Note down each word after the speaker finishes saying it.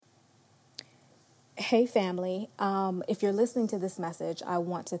Hey family, if you're listening to this message, I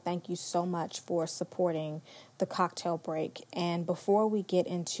want to thank you so much for supporting the Cocktail Break. And before we get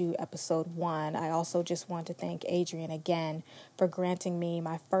into episode 1, I also just want to thank Adrienne again for granting me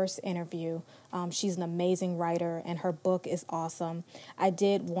my first interview. She's an amazing writer and her book is awesome. I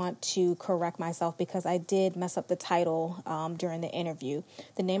did want to correct myself because I did mess up the title during the interview.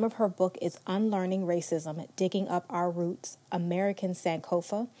 The name of her book is Unlearning Racism, Digging Up Our Roots, American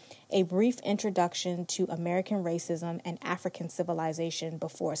Sankofa, A Brief Introduction to American Racism and African Civilization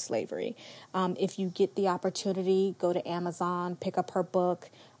Before Slavery. If you get the opportunity, go to Amazon, pick up her book.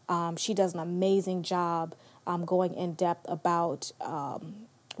 She does an amazing job going in depth about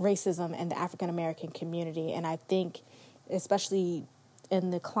racism and the African American community. And I think, especially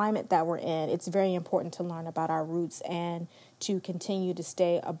in the climate that we're in, it's very important to learn about our roots and to continue to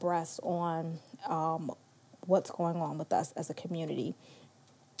stay abreast on what's going on with us as a community.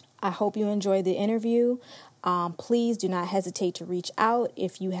 I hope you enjoyed the interview. Please do not hesitate to reach out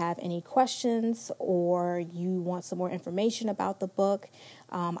if you have any questions or you want some more information about the book.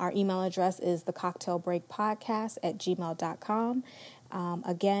 Our email address is thecocktailbreakpodcast@gmail.com.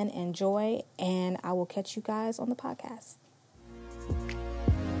 Again, enjoy, and I will catch you guys on the podcast.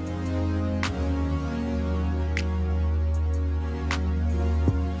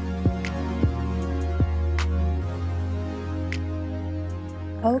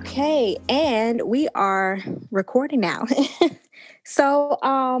 Okay, and we are recording now. So,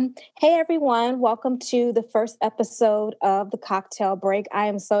 hey everyone, welcome to the first episode of the Cocktail Break. I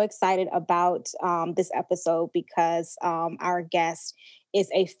am so excited about this episode because our guest is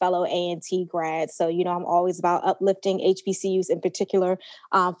a fellow A&T grad. So, I'm always about uplifting HBCUs, in particular,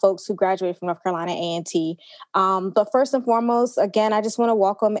 folks who graduate from North Carolina A&T. But first and foremost, again, I just want to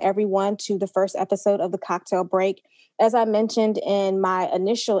welcome everyone to the first episode of the Cocktail Break. As I mentioned in my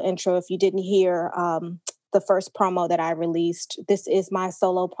initial intro, if you didn't hear the first promo that I released, this is my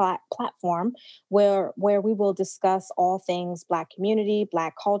solo platform where we will discuss all things Black community,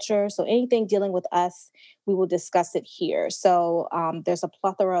 Black culture. So anything dealing with us, we will discuss it here. So there's a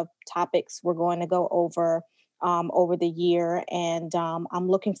plethora of topics we're going to go over the year. And I'm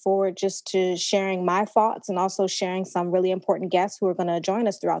looking forward just to sharing my thoughts and also sharing some really important guests who are going to join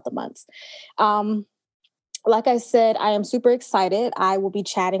us throughout the months. Like I said, I am super excited. I will be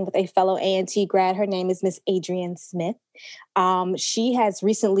chatting with a fellow A&T grad. Her name is Miss Adrienne Smith. She has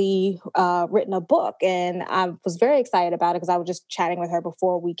recently written a book, and I was very excited about it because I was just chatting with her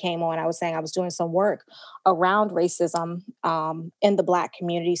before we came on. I was saying I was doing some work around racism in the Black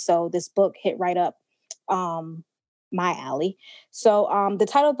community. So this book hit right up my alley. So the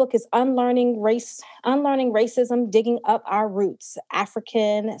title of the book is Unlearning Racism, Digging Up Our Roots,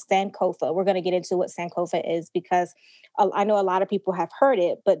 African Sankofa. We're going to get into what Sankofa is because I know a lot of people have heard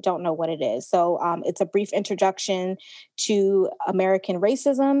it, but don't know what it is. So it's a brief introduction to American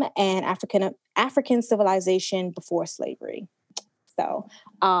racism and African civilization before slavery. So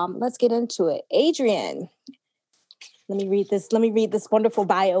let's get into it. Adrienne, let me read this wonderful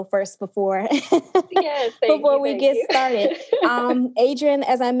bio first before we get started. Adrienne,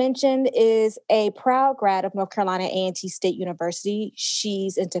 as I mentioned, is a proud grad of North Carolina A&T State University.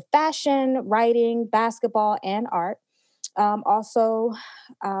 She's into fashion, writing, basketball, and art. What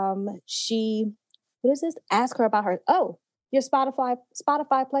is this? Ask her about her. Oh, your Spotify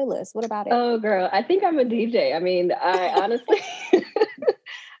playlist. What about it? Oh, girl, I think I'm a DJ. I mean, I honestly...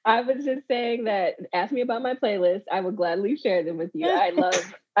 I was just saying that, ask me about my playlist. I would gladly share them with you. I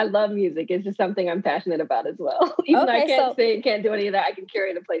love music. It's just something I'm passionate about as well. Even though I can't sing, can't do any of that, I can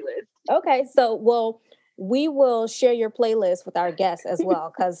curate a playlist. Okay. So, we will share your playlist with our guests as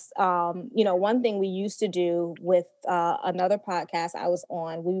well. Because, one thing we used to do with another podcast I was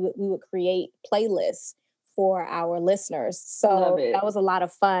on, we would create playlists for our listeners. So that was a lot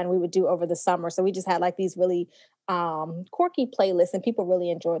of fun we would do over the summer. So we just had like these really quirky playlists and people really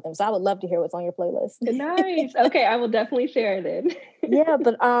enjoyed them. So I would love to hear what's on your playlist. Nice. Okay. I will definitely share it then. Yeah.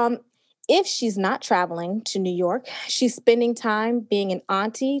 But if she's not traveling to New York, she's spending time being an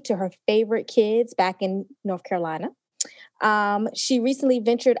auntie to her favorite kids back in North Carolina. She recently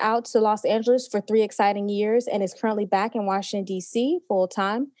ventured out to Los Angeles for 3 exciting years and is currently back in Washington, D.C. full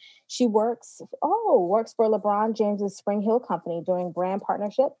time. She works for LeBron James's Spring Hill Company doing brand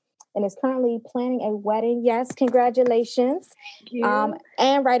partnership and is currently planning a wedding. Yes, congratulations. Thank you.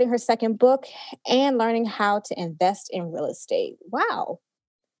 And writing her second book and learning how to invest in real estate. Wow.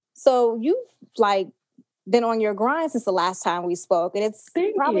 So you've been on your grind since the last time we spoke. And it's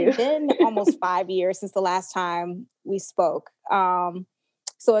probably been almost 5 years since the last time we spoke.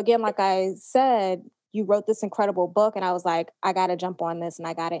 So again, like I said, you wrote this incredible book. And I was like, I got to jump on this and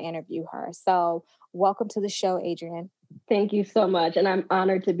I got to interview her. So welcome to the show, Adrienne. Thank you so much. And I'm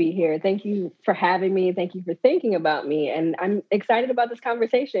honored to be here. Thank you for having me. Thank you for thinking about me. And I'm excited about this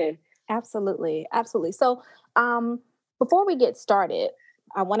conversation. Absolutely. Absolutely. So before we get started,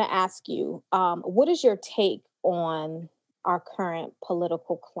 I want to ask you, what is your take on our current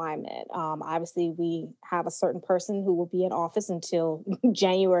political climate? Obviously, we have a certain person who will be in office until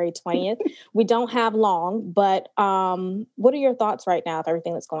January 20th. We don't have long, but what are your thoughts right now with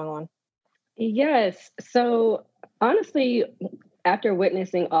everything that's going on? Yes. So honestly, after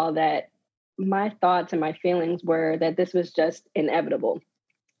witnessing all that, my thoughts and my feelings were that this was just inevitable.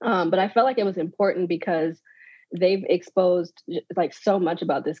 But I felt like it was important because they've exposed like so much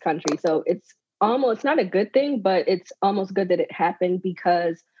about this country. So it's almost not a good thing, but it's almost good that it happened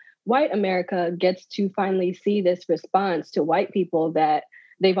because white America gets to finally see this response to white people that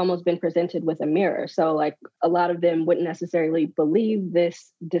they've almost been presented with a mirror. So like a lot of them wouldn't necessarily believe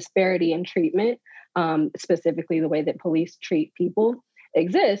this disparity in treatment, specifically the way that police treat people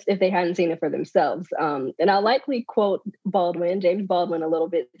exist if they hadn't seen it for themselves. And I'll likely quote James Baldwin a little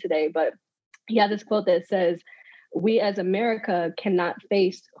bit today, but he has this quote that says, "We as America cannot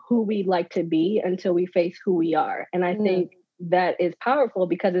face who we'd like to be until we face who we are." And I think that is powerful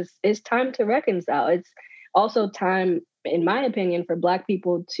because it's time to reconcile. It's also time, in my opinion, for Black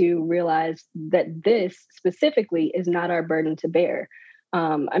people to realize that this specifically is not our burden to bear.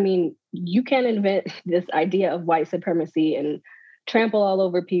 I mean, you can't invent this idea of white supremacy and trample all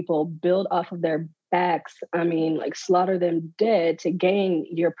over people, build off of their backs. I mean, like slaughter them dead to gain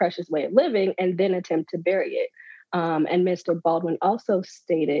your precious way of living and then attempt to bury it. And Mr. Baldwin also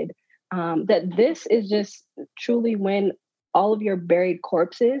stated that this is just truly when all of your buried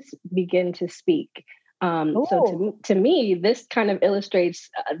corpses begin to speak. So to me, this kind of illustrates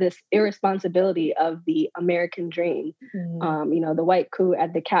this irresponsibility of the American dream. The white coup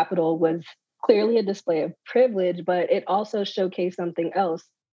at the Capitol was clearly a display of privilege, but it also showcased something else,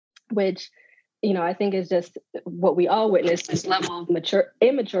 which, I think is just what we all witnessed, this level of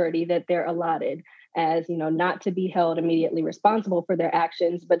immaturity that they're allotted as, not to be held immediately responsible for their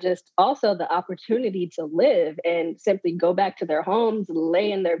actions, but just also the opportunity to live and simply go back to their homes,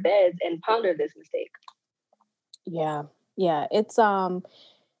 lay in their beds and ponder this mistake. Yeah. Yeah. It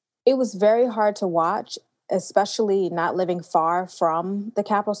was very hard to watch, especially not living far from the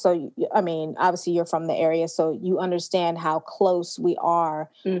Capitol. So, I mean, obviously you're from the area, so you understand how close we are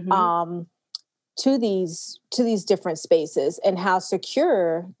to these different spaces and how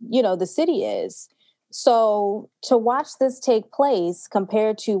secure, the city is. So to watch this take place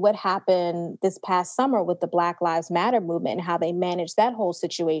compared to what happened this past summer with the Black Lives Matter movement and how they managed that whole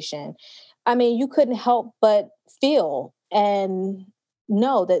situation, I mean, you couldn't help but feel and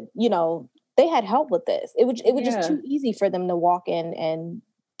know that, they had help with this. It was just too easy for them to walk in and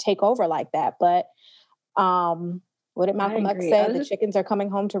take over like that. But what did Malcolm X say? The chickens are coming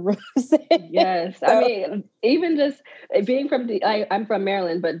home to roost. Yes. So, I mean, even just being I'm from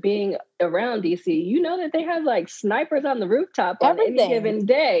Maryland, but being around DC, that they have like snipers on the rooftop on any given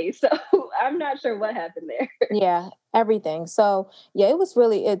day. So I'm not sure what happened there. Yeah, everything. So yeah, it was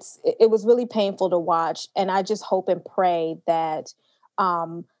really painful to watch. And I just hope and pray that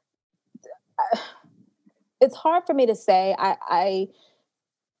it's hard for me to say.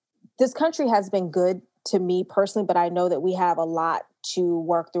 This country has been good to me personally, but I know that we have a lot to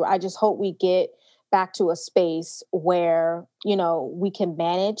work through. I just hope we get back to a space where, we can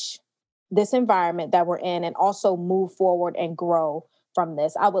manage this environment that we're in and also move forward and grow from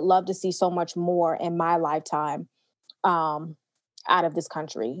this. I would love to see so much more in my lifetime out of this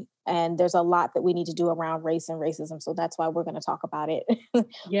country. And there's a lot that we need to do around race and racism. So that's why we're going to talk about it.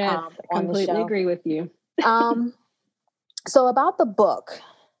 Yes, on the show. Completely agree with you. So about the book,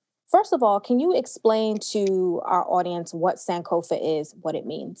 first of all, can you explain to our audience what Sankofa is, what it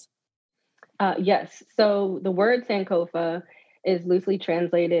means? Yes. So the word Sankofa is loosely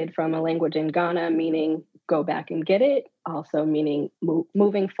translated from a language in Ghana, meaning go back and get it, also meaning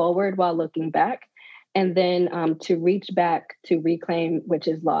moving forward while looking back, and then to reach back to reclaim which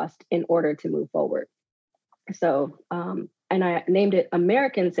is lost in order to move forward. So, and I named it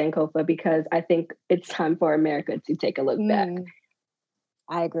American Sankofa because I think it's time for America to take a look back.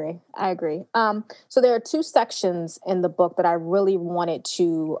 I agree. So there are two sections in the book that I really wanted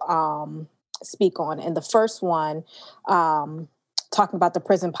to speak on. And the first one, talking about the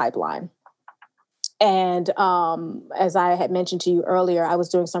prison pipeline. And as I had mentioned to you earlier, I was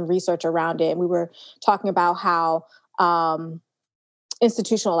doing some research around it, and we were talking about how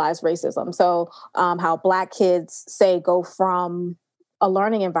institutionalized racism. So how Black kids, say, go from a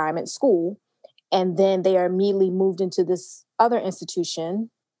learning environment, school, and then they are immediately moved into this other institution,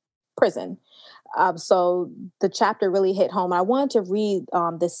 prison. So the chapter really hit home. I wanted to read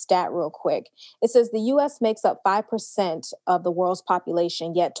this stat real quick. It says the U.S. makes up 5% of the world's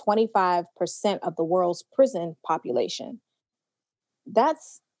population, yet 25% of the world's prison population.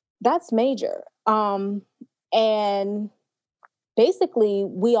 That's major. And basically,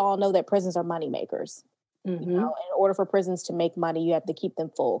 we all know that prisons are money makers. Mm-hmm. You know, in order for prisons to make money, you have to keep them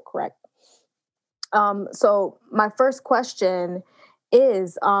full, correct? So my first question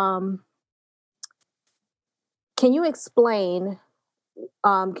is, can you explain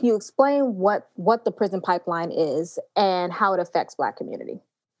what the prison pipeline is and how it affects Black community?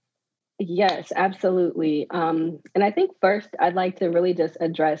 Yes, absolutely. And I think first I'd like to really just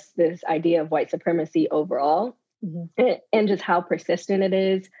address this idea of white supremacy overall, and just how persistent it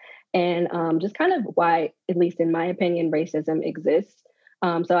is, and just kind of why, at least in my opinion, racism exists.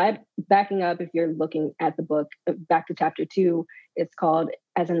 So I'm backing up. If you're looking at the book, back to chapter 2, it's called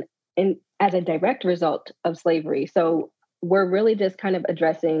as a direct result of slavery. So we're really just kind of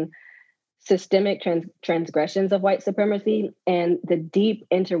addressing systemic transgressions of white supremacy and the deep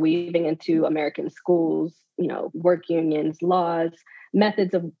interweaving into American schools, you know, work unions, laws,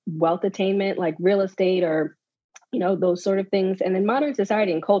 methods of wealth attainment like real estate, or, you know, those sort of things, and then modern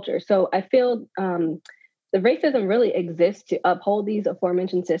society and culture. So I feel the racism really exists to uphold these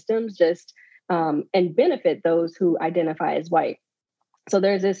aforementioned systems, just and benefit those who identify as white. So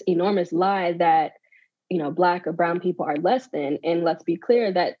there's this enormous lie that, you know, Black or brown people are less than. And let's be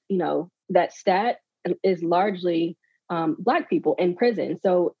clear that, you know, that stat is largely Black people in prison.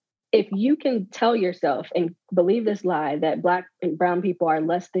 So if you can tell yourself and believe this lie that Black and brown people are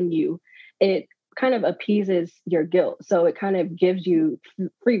less than you, it kind of appeases your guilt. So it kind of gives you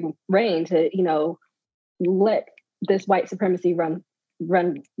free reign to, you know, let this white supremacy run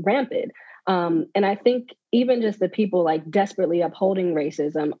rampant. And I think even just the people like desperately upholding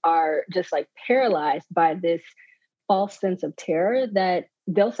racism are just like paralyzed by this false sense of terror that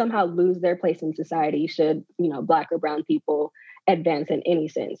they'll somehow lose their place in society should, you know, Black or brown people advance in any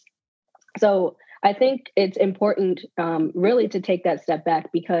sense. So I think it's important really to take that step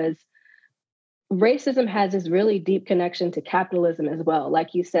back, because racism has this really deep connection to capitalism as well.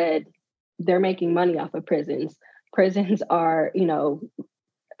 Like you said, they're making money off of prisons. Prisons are, you know,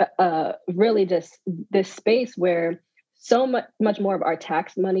 really just this space where so much more of our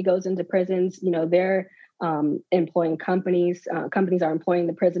tax money goes into prisons. You know, they're employing companies. Companies are employing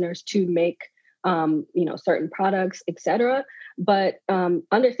the prisoners to make, you know, certain products, etc. But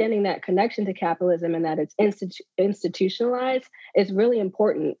understanding that connection to capitalism and that it's institutionalized is really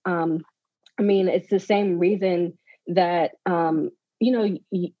important. I mean, it's the same reason that, you know,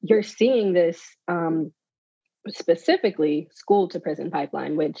 you're seeing this specifically school to prison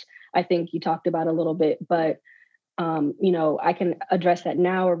pipeline, which I think you talked about a little bit, but, you know, I can address that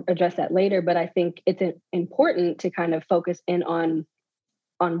now or address that later, but I think it's important to kind of focus in on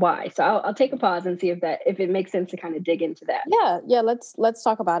why. So I'll take a pause and see if it makes sense to kind of dig into that. Yeah. Let's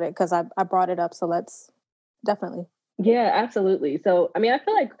talk about it, because I brought it up. So let's definitely. Yeah, absolutely. So, I mean, I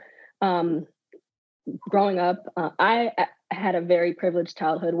feel like growing up, I had a very privileged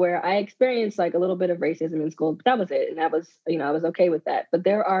childhood where I experienced like a little bit of racism in school, but that was it. And that was, you know, I was okay with that. But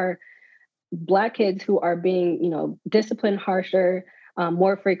there are Black kids who are being, you know, disciplined harsher,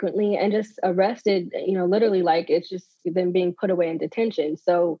 more frequently, and just arrested, you know, literally like it's just them being put away in detention.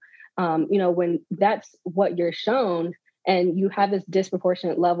 So, you know, when that's what you're shown and you have this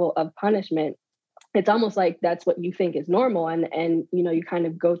disproportionate level of punishment, it's almost like that's what you think is normal. And you know, you kind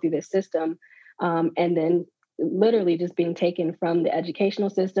of go through this system, and then literally just being taken from the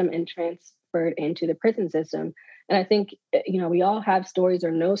educational system and transferred into the prison system. And I think, you know, we all have stories or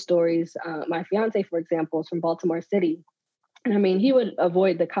no stories. My fiance, for example, is from Baltimore City. And I mean, he would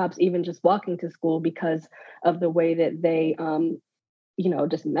avoid the cops even just walking to school because of the way that they, you know,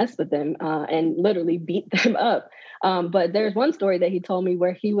 just mess with them and literally beat them up. But there's one story that he told me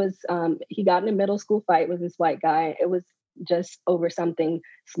where he got in a middle school fight with this white guy. It was just over something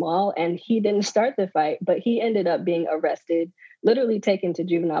small, and he didn't start the fight, but he ended up being arrested, literally taken to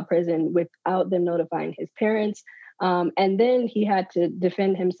juvenile prison without them notifying his parents. And then he had to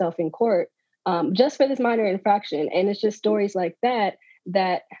defend himself in court just for this minor infraction. And it's just stories like that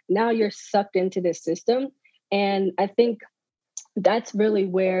now you're sucked into this system. And I think that's really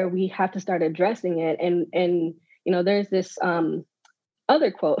where we have to start addressing it. And you know, there's this other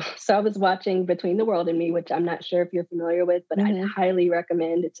quote. So I was watching Between the World and Me, which I'm not sure if you're familiar with, but I highly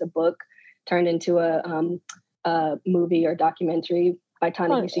recommend. It's a book turned into a movie or documentary by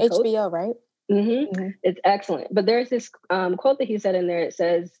Ta-Nehisi Coates. HBO, right? It's excellent. But there's this quote that he said in there. It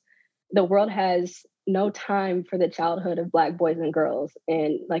says, the world has no time for the childhood of Black boys and girls.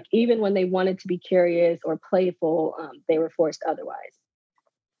 And like, even when they wanted to be curious or playful, they were forced otherwise.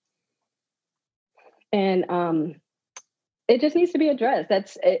 And it just needs to be addressed.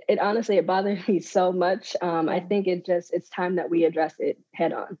 It honestly, it bothers me so much. I think it's time that we address it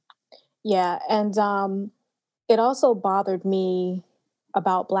head on. Yeah. And it also bothered me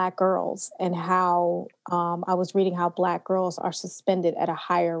about Black girls and how I was reading how Black girls are suspended at a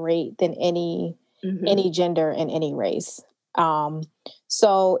higher rate than any gender and any race.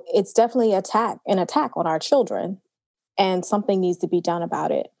 So it's definitely an attack on our children, and something needs to be done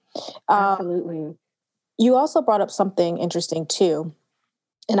about it. Absolutely. You also brought up something interesting too,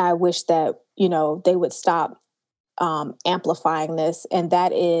 and I wish that they would stop amplifying this, and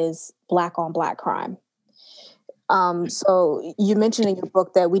that is Black on Black crime. So you mentioned in your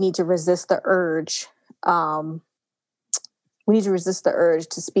book that we need to resist the urge. We need to resist the urge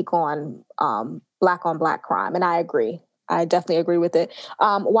to speak on Black on Black crime, and I agree. I definitely agree with it.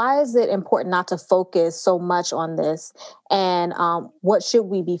 Why is it important not to focus so much on this? And what should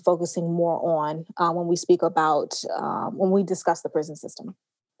we be focusing more on when we speak about, when we discuss the prison system?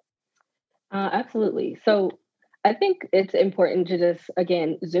 Absolutely. So I think it's important to just,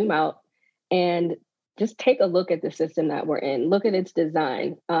 again, zoom out and just take a look at the system that we're in, look at its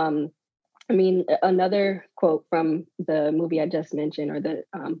design. Another quote from the movie I just mentioned, or the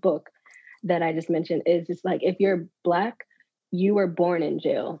book that I just mentioned, is just like, if you're Black, you were born in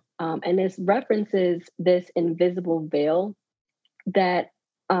jail. And this references this invisible veil that,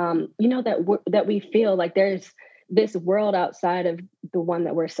 that we feel like there's this world outside of the one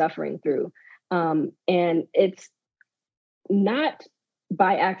that we're suffering through. And it's not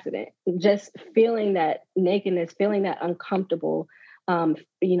by accident. Just feeling that nakedness, feeling that uncomfortable, thought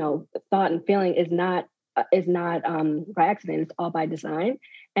and feeling is not by accident. It's all by design.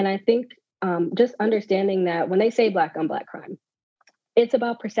 And I think just understanding that when they say Black on Black crime, it's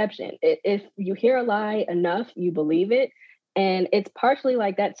about perception. If you hear a lie enough, you believe it. And it's partially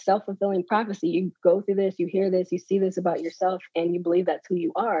like that self-fulfilling prophecy. You go through this, you hear this, you see this about yourself, and you believe that's who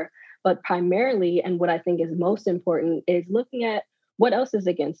you are. But primarily, and what I think is most important, is looking at what else is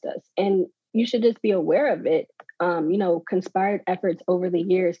against us. And you should just be aware of it. Conspired efforts over the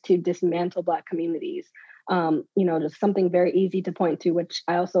years to dismantle Black communities. Just something very easy to point to, which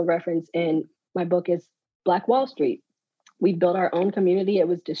I also reference in my book, is Black Wall Street. We built our own community. It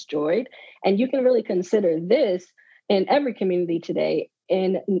was destroyed. And you can really consider this in every community today,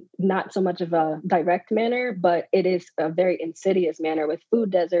 in not so much of a direct manner, but it is a very insidious manner, with food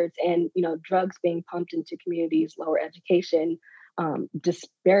deserts and, drugs being pumped into communities, lower education,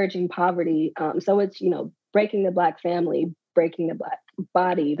 disparaging poverty. So it's, breaking the Black family, breaking the Black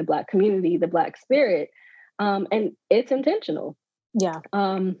body, the Black community, the Black spirit. And it's intentional. Yeah.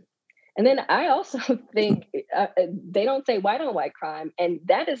 And then I also think they don't say white on white crime. And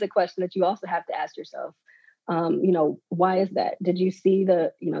that is a question that you also have to ask yourself. Why is that? Did you see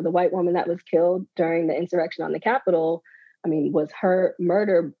the white woman that was killed during the insurrection on the Capitol? Was her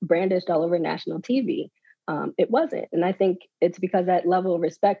murder brandished all over national TV? It wasn't. And I think it's because that level of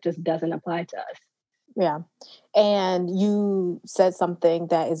respect just doesn't apply to us. Yeah. And you said something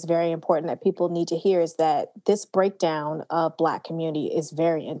that is very important that people need to hear, is that this breakdown of Black community is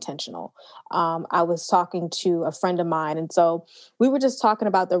very intentional. I was talking to a friend of mine, and so we were just talking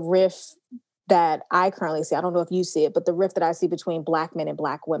about the rift that I currently see. I don't know if you see it, but the rift that I see between Black men and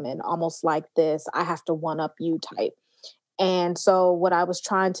Black women, almost like this, I have to one up you type. And so what I was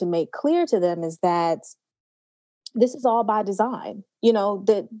trying to make clear to them is that this is all by design.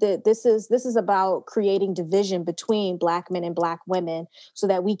 This is about creating division between Black men and Black women so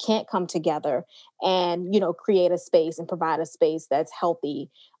that we can't come together and, create a space and provide a space that's healthy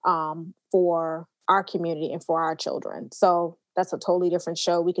for our community and for our children. So that's a totally different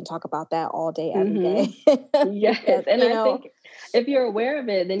show. We can talk about that all day, every day. Yes. And I think if you're aware of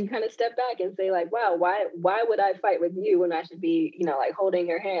it, then you kind of step back and say, like, wow, why would I fight with you when I should be, like holding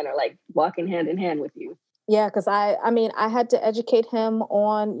your hand or like walking hand in hand with you? Yeah, because I had to educate him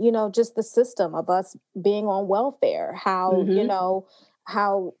on, just the system of us being on welfare, how,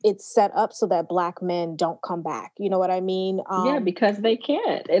 how it's set up so that Black men don't come back. You know what I mean? Because they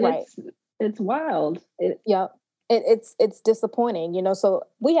can't. And right. It's wild. It's disappointing, so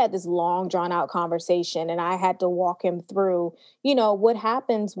we had this long drawn out conversation, and I had to walk him through, what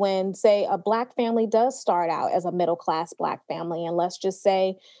happens when, say, a Black family does start out as a middle-class Black family. And let's just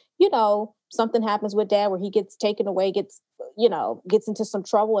say, something happens with dad where he gets taken away, gets into some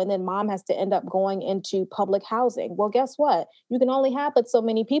trouble, and then mom has to end up going into public housing. Well, guess what? You can only have but so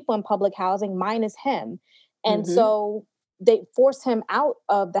many people in public housing minus him. And so they forced him out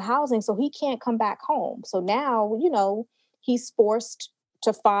of the housing, so he can't come back home. So now, he's forced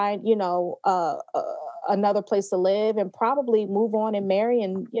to find, another place to live and probably move on and marry.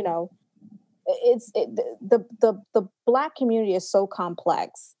 And, the Black community is so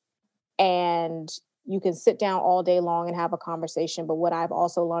complex, and you can sit down all day long and have a conversation. But what I've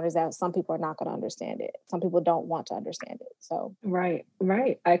also learned is that some people are not going to understand it. Some people don't want to understand it. So right.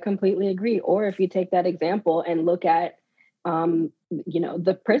 I completely agree. Or if you take that example and look at,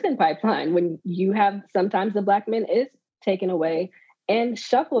 the prison pipeline, when you have sometimes the Black man is taken away and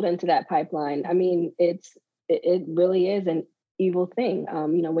shuffled into that pipeline. I mean, it really is an evil thing.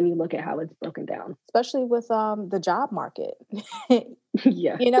 When you look at how it's broken down, especially with the job market.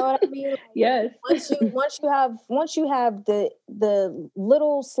 Yeah. You know what I mean? Like, yes. Once you have the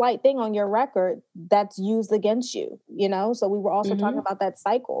little slight thing on your record that's used against you, So we were also talking about that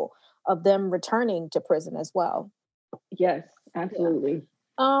cycle of them returning to prison as well. Yes, absolutely.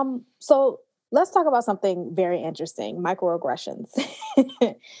 Yeah. So let's talk about something very interesting: microaggressions.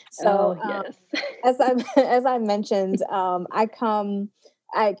 So yes. as I mentioned, my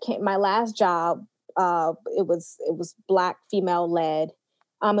last job. It was Black female led.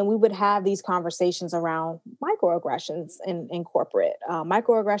 And we would have these conversations around microaggressions in corporate,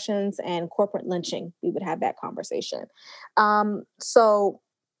 microaggressions and corporate lynching. We would have that conversation. So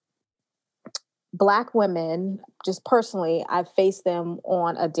Black women, just personally, I've faced them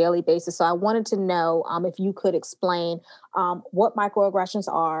on a daily basis. So I wanted to know if you could explain what microaggressions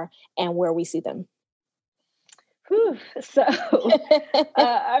are and where we see them. So,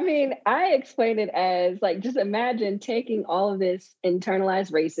 I explain it as like, just imagine taking all of this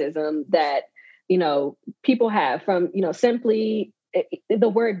internalized racism that, people have from, simply the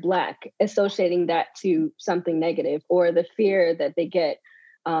word Black, associating that to something negative, or the fear that they get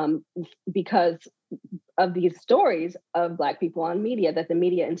because of these stories of Black people on media that the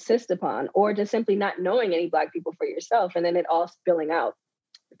media insists upon, or just simply not knowing any Black people for yourself, and then it all spilling out.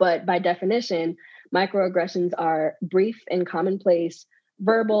 But by definition, microaggressions are brief and commonplace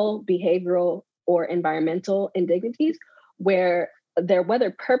verbal, behavioral, or environmental indignities where they're, whether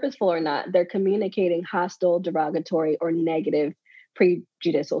purposeful or not, they're communicating hostile, derogatory, or negative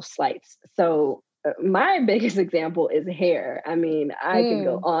prejudicial slights. So my biggest example is hair. I mean, I can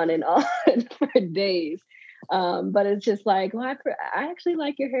go on and on for days. But it's just like, well, I actually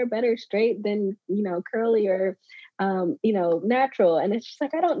like your hair better straight than, curly or, natural. And it's just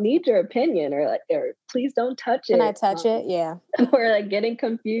like, I don't need your opinion, or please don't touch it. Can I touch it? Yeah. Or like getting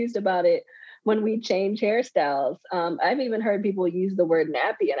confused about it when we change hairstyles. I've even heard people use the word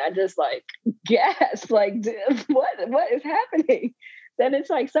nappy, and I just like gasp, like, what is happening? Then it's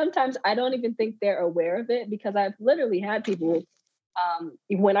like, sometimes I don't even think they're aware of it, because I've literally had people,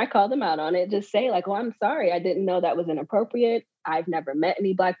 when I call them out on it, just say like, "Oh, I'm sorry, I didn't know that was inappropriate. I've never met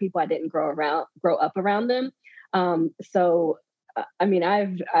any Black people. I didn't grow up around them."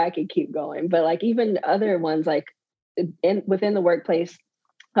 I could keep going, but like even other ones, like within the workplace,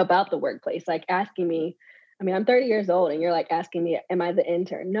 about the workplace, like asking me. I'm 30 years old, and you're like asking me, "Am I the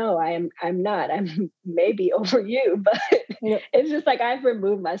intern?" No, I'm not. I'm maybe over you, but it's just like I've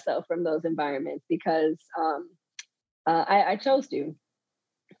removed myself from those environments because I chose to.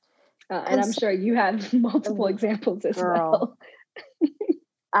 And I'm sure you have multiple examples as well.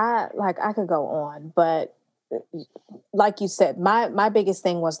 I could go on, but like you said, my biggest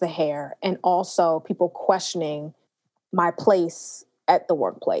thing was the hair, and also people questioning my place at the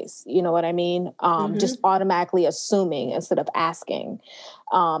workplace. You know what I mean? Just automatically assuming instead of asking.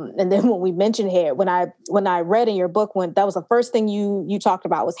 And then when we mentioned hair, when I read in your book, when that was the first thing you talked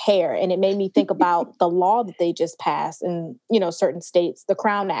about was hair. And it made me think about the law that they just passed in, certain states, the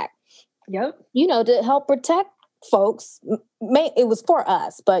Crown Act. Yep. To help protect folks. It was for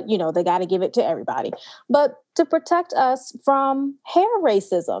us, but they got to give it to everybody. But to protect us from hair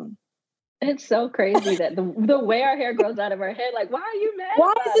racism. It's so crazy that the way our hair grows out of our head, like, why are you mad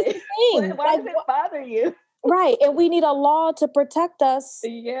why about is this it? a thing? Why does it bother you? Right. And we need a law to protect us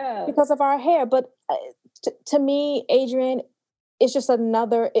because of our hair. But to me, Adrienne, it's just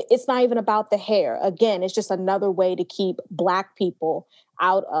it's not even about the hair. Again, it's just another way to keep Black people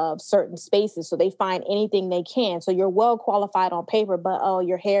out of certain spaces. So they find anything they can. So you're well qualified on paper, but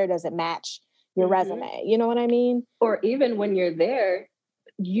your hair doesn't match your resume. You know what I mean? Or even when you're there,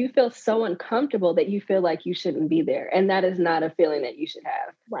 you feel so uncomfortable that you feel like you shouldn't be there. And that is not a feeling that you should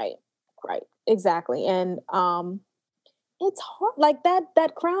have. Right. Exactly. And it's hard. Like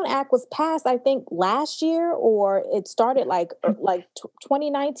that Crown Act was passed, I think, last year, or it started like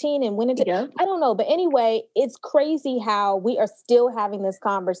 2019 and went into, Yeah. I don't know. But anyway, it's crazy how we are still having this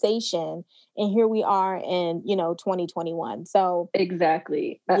conversation, and here we are in 2021. So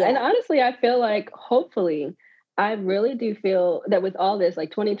Exactly. And yeah, honestly, I feel like hopefully, I really do feel that with all this, like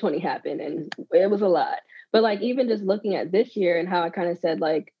 2020 happened and it was a lot. But like even just looking at this year and how I kind of said,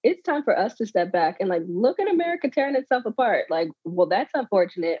 like, it's time for us to step back and like look at America tearing itself apart. Like, well, that's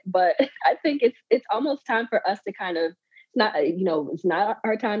unfortunate, but I think it's almost time for us to kind of, it's not, it's not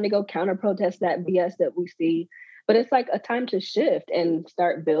our time to go counter protest that BS that we see. But it's like a time to shift and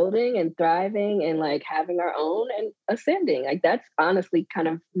start building and thriving and like having our own and ascending. Like that's honestly kind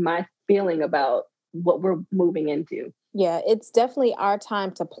of my feeling about what we're moving into. yeah, it's definitely our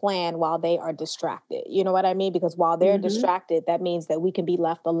time to plan while they are distracted. You know what I mean? Because while they're Hmm. distracted, that means that we can be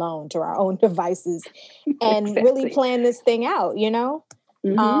left alone to our own devices and really Exactly. plan this thing out.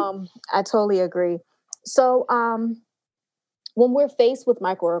 Hmm. I totally agree. So, when we're faced with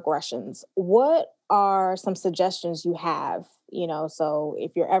microaggressions, what are some suggestions you have? So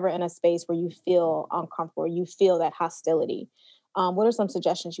if you're ever in a space where you feel uncomfortable, you feel that hostility, what are some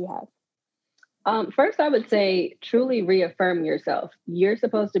suggestions you have? First, I would say truly reaffirm yourself. You're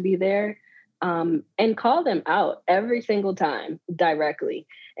supposed to be there, and call them out every single time directly.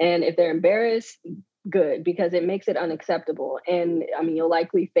 And if they're embarrassed, good, because it makes it unacceptable. And I mean, you'll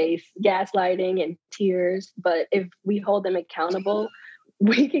likely face gaslighting and tears, but if we hold them accountable,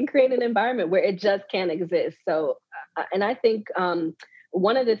 we can create an environment where it just can't exist. So, and I think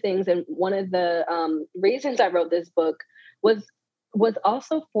one of the things and one of the reasons I wrote this book was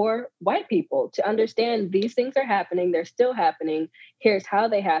also for white people to understand these things are happening, they're still happening. Here's how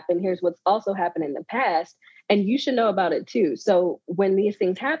they happen, here's what's also happened in the past, and you should know about it too. So when these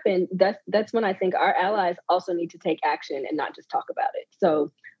things happen, that's when I think our allies also need to take action and not just talk about it.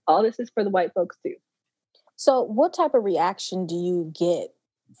 So all this is for the white folks too. So what type of reaction do you get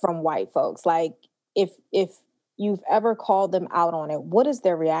from white folks? Like if you've ever called them out on it, what is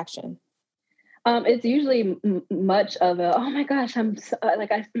their reaction? It's usually much of a, oh my gosh, I'm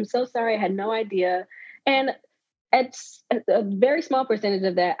so sorry, I had no idea. And it's a very small percentage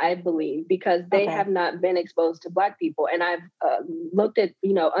of that, I believe, because they Okay. have not been exposed to Black people. And I've looked at,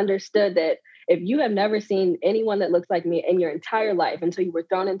 understood that if you have never seen anyone that looks like me in your entire life until you were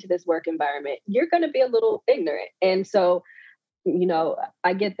thrown into this work environment, you're going to be a little ignorant. And so,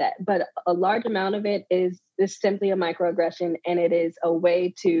 I get that. But a large amount of it is simply a microaggression. And it is a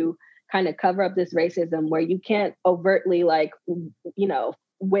way to kind of cover up this racism where you can't overtly, like,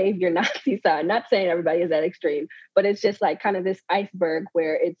 wave your Nazi sign. Not saying everybody is that extreme, but it's just like kind of this iceberg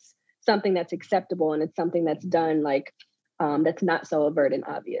where it's something that's acceptable and it's something that's done like that's not so overt and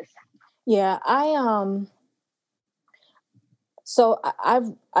obvious. Yeah, I've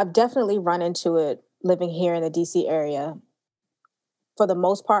definitely run into it living here in the DC area. For the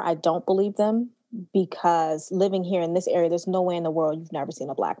most part, I don't believe them because living here in this area, there's no way in the world you've never seen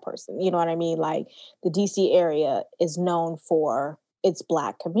a Black person. You know what I mean? Like the DC area is known for its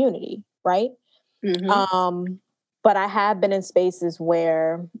Black community, right? Hmm. Um, but I have been in spaces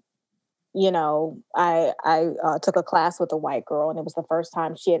where I took a class with a white girl, and it was the first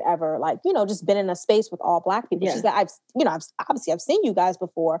time she had ever, like, just been in a space with all Black people. She Yeah. said, I've seen you guys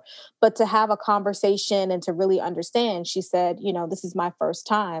before, but to have a conversation and to really understand, she said, this is my first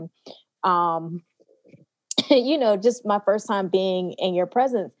time. Um, just my first time being in your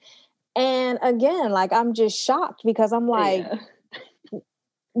presence. And again, like, I'm just shocked because I'm like,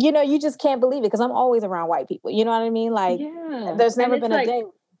 Yeah. you just can't believe it because I'm always around white people. You know what I mean? Like, Yeah. there's And never it's been a like, day.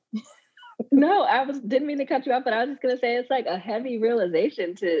 no, didn't mean to cut you off, but I was just gonna say it's like a heavy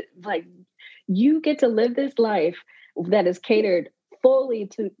realization to like you get to live this life that is catered fully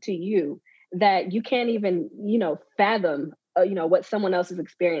to you, that you can't even fathom what someone else's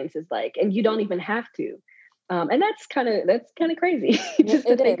experience is like, and you don't even have to. And that's kind of crazy just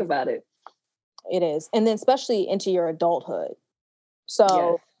to It think is. about it. It is. And then especially into your adulthood. Yes.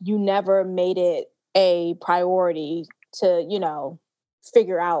 So you never made it a priority to,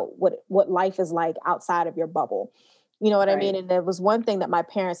 figure out what life is like outside of your bubble. You know what I mean? Right. And there was one thing that my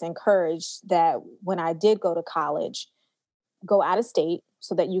parents encouraged, that when I did go to college, go out of state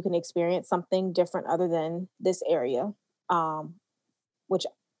so that you can experience something different other than this area. Um, which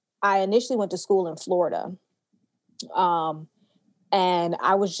I initially went to school in Florida. Um, and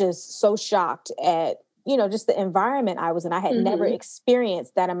I was just so shocked at, just the environment I was in. I had never Mm-hmm.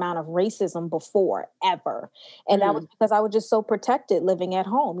 experienced that amount of racism before, ever. And that was Mm. because I was just so protected living at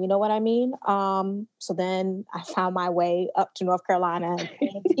home. You know what I mean? So then I found my way up to North Carolina and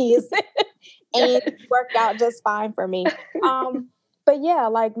paying fees and Yes. it worked out just fine for me. But yeah,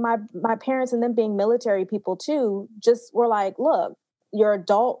 like my parents and them being military people too, just were like, look, your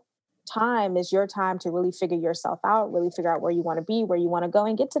adult time is your time to really figure yourself out, really figure out where you want to be, where you want to go,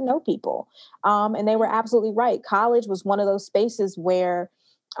 and get to know people. And they were absolutely right. College was one of those spaces where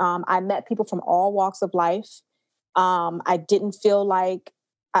I met people from all walks of life. I didn't feel like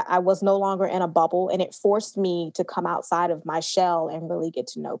I was no longer in a bubble, and it forced me to come outside of my shell and really get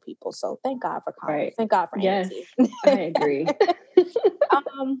to know people. So thank God for college. Right. Thank God for Yes, Auntie. I agree.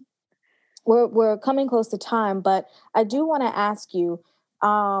 um, we're coming close to time, but I do want to ask you.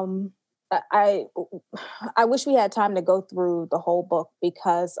 I I wish we had time to go through the whole book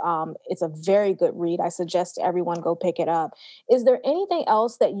because it's a very good read. I suggest everyone go pick it up. Is there anything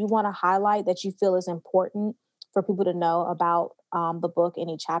else that you want to highlight that you feel is important for people to know about the book?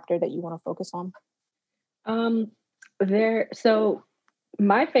 Any chapter that you want to focus on? Um, so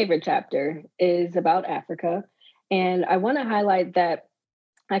my favorite chapter is about Africa. And I want to highlight that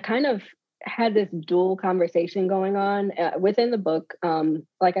I kind of had this dual conversation going on within the book.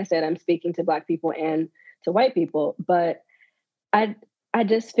 Like I said, I'm speaking to Black people and to white people, but I I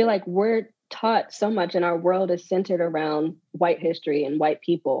just feel like we're taught so much, and our world is centered around white history and white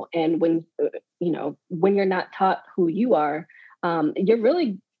people. And when you're not taught who you are, you're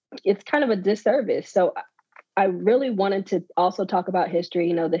really it's kind of a disservice. So I really wanted to also talk about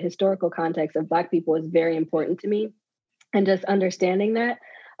history. The historical context of Black people is very important to me, and just understanding that.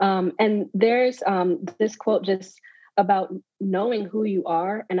 And there's this quote just about knowing who you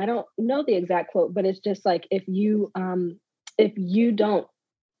are, and I don't know the exact quote, but it's just like if you don't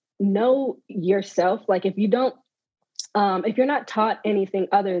know yourself, like if you're not taught anything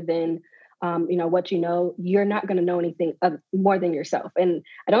other than what you're not going to know anything more than yourself. And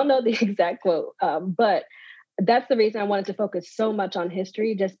I don't know the exact quote, but that's the reason I wanted to focus so much on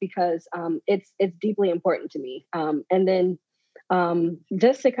history, just because it's deeply important to me. And then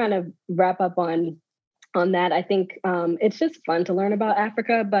just to kind of wrap up on that, I think it's just fun to learn about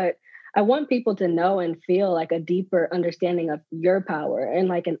Africa, but I want people to know and feel like a deeper understanding of your power and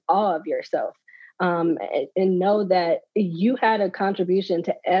like an awe of yourself. And know that you had a contribution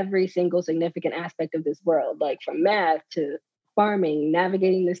to every single significant aspect of this world, like from math to farming,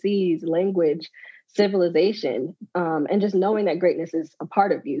 navigating the seas, language, civilization, and just knowing that greatness is a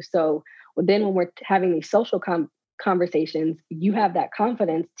part of you. So then when we're having these social conversations, you have that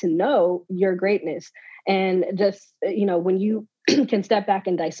confidence to know your greatness. And just, when you can step back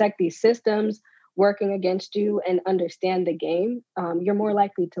and dissect these systems working against you and understand the game, you're more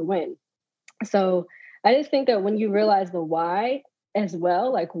likely to win. So I just think that when you realize the why as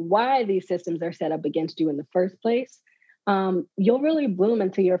well, like why these systems are set up against you in the first place, you'll really bloom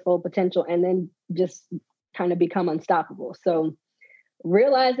into your full potential and then just kind of become unstoppable. So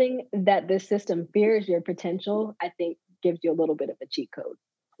realizing that this system fears your potential, I think gives you a little bit of a cheat code.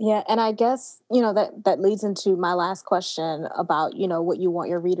 Yeah, and I guess, that leads into my last question about, what you want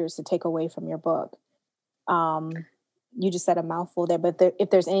your readers to take away from your book. You just said a mouthful there, but if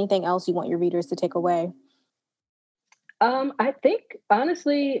there's anything else you want your readers to take away. I think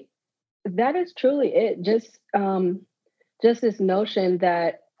honestly, that is truly it. Just this notion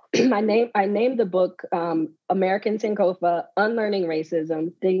that I named the book American Sankofa, Unlearning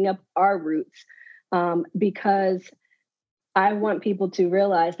Racism, Digging Up Our Roots, because I want people to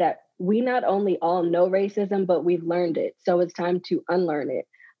realize that we not only all know racism, but we've learned it. So it's time to unlearn it.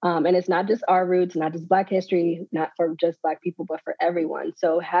 And it's not just our roots, not just Black history, not for just Black people, but for everyone.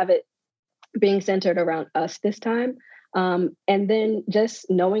 So have it being centered around us this time. And then just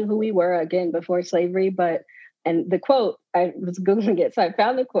knowing who we were again before slavery. And the quote, I was Googling it, so I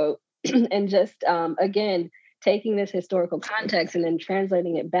found the quote and just, again, taking this historical context and then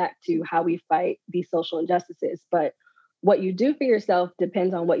translating it back to how we fight these social injustices. But what you do for yourself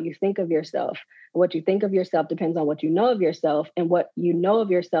depends on what you think of yourself. What you think of yourself depends on what you know of yourself. And what you know of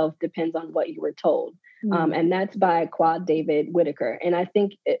yourself depends on what you were told. And that's by Quad David Whitaker. And I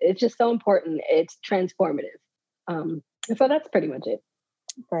think it's just so important. It's transformative. So that's pretty much it.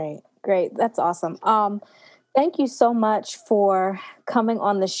 Great. That's awesome. Thank you so much for coming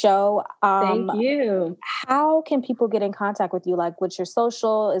on the show. Thank you. How can people get in contact with you? Like, what's your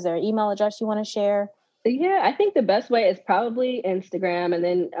social? Is there an email address you want to share? Yeah, I think the best way is probably Instagram, and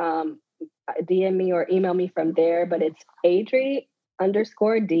then DM me or email me from there. But it's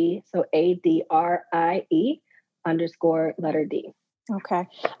Adrie_D, so ADRIE_D. Okay.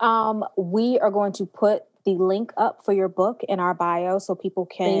 We are going to put the link up for your book in our bio so people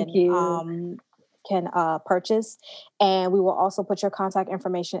can purchase. And we will also put your contact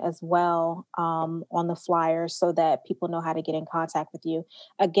information as well on the flyer so that people know how to get in contact with you.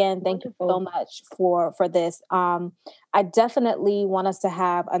 Again, thank you so much for this. I definitely want us to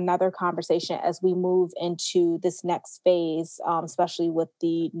have another conversation as we move into this next phase, especially with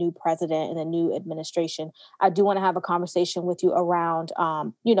the new president and the new administration. I do want to have a conversation with you around,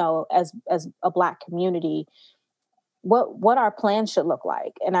 as a Black community, what our plan should look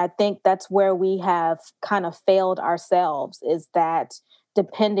like. And I think that's where we have kind of failed ourselves, is that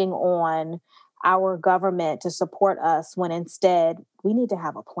depending on our government to support us, when instead we need to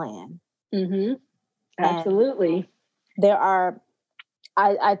have a plan. Mm-hmm. Absolutely. And there are,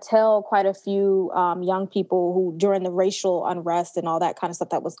 I tell quite a few young people who, during the racial unrest and all that kind of stuff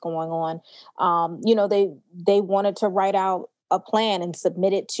that was going on, they wanted to write out a plan and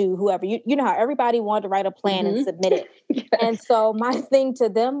submit it to whoever. You know how everybody wanted to write a plan and submit it. Yes. And so my thing to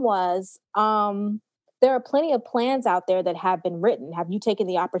them was, there are plenty of plans out there that have been written. Have you taken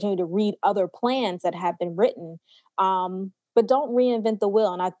the opportunity to read other plans that have been written? But don't reinvent the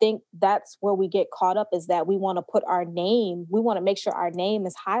wheel. And I think that's where we get caught up, is that we want to put our name, we want to make sure our name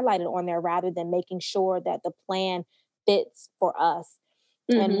is highlighted on there rather than making sure that the plan fits for us.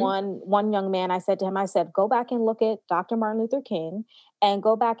 And one young man, I said to him, go back and look at Dr. Martin Luther King and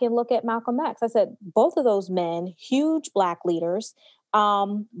go back and look at Malcolm X. I said, both of those men, huge Black leaders,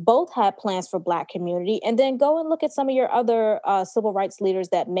 both had plans for Black community. And then go and look at some of your other civil rights leaders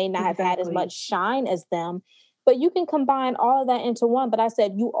that may not have had as much shine as them. But you can combine all of that into one. But I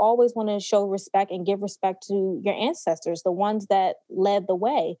said, you always want to show respect and give respect to your ancestors, the ones that led the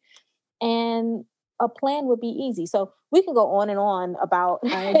way. And a plan would be easy. So we can go on and on about.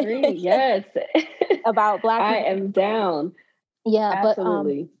 I agree. Yes. About Black people. I am down. Yeah,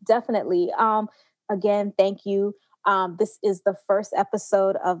 absolutely. But definitely. Again, thank you. This is the first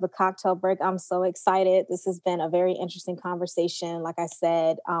episode of the Cocktail Break. I'm so excited. This has been a very interesting conversation. Like I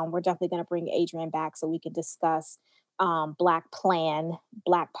said, we're definitely going to bring Adrienne back so we can discuss Black plan,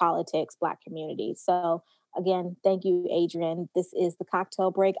 Black politics, Black community. So again, thank you, Adrienne. This is the Cocktail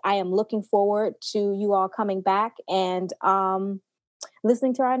Break. I am looking forward to you all coming back and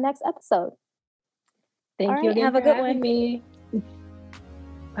listening to our next episode. Thank you again for having me.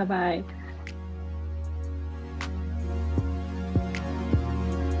 Bye-bye.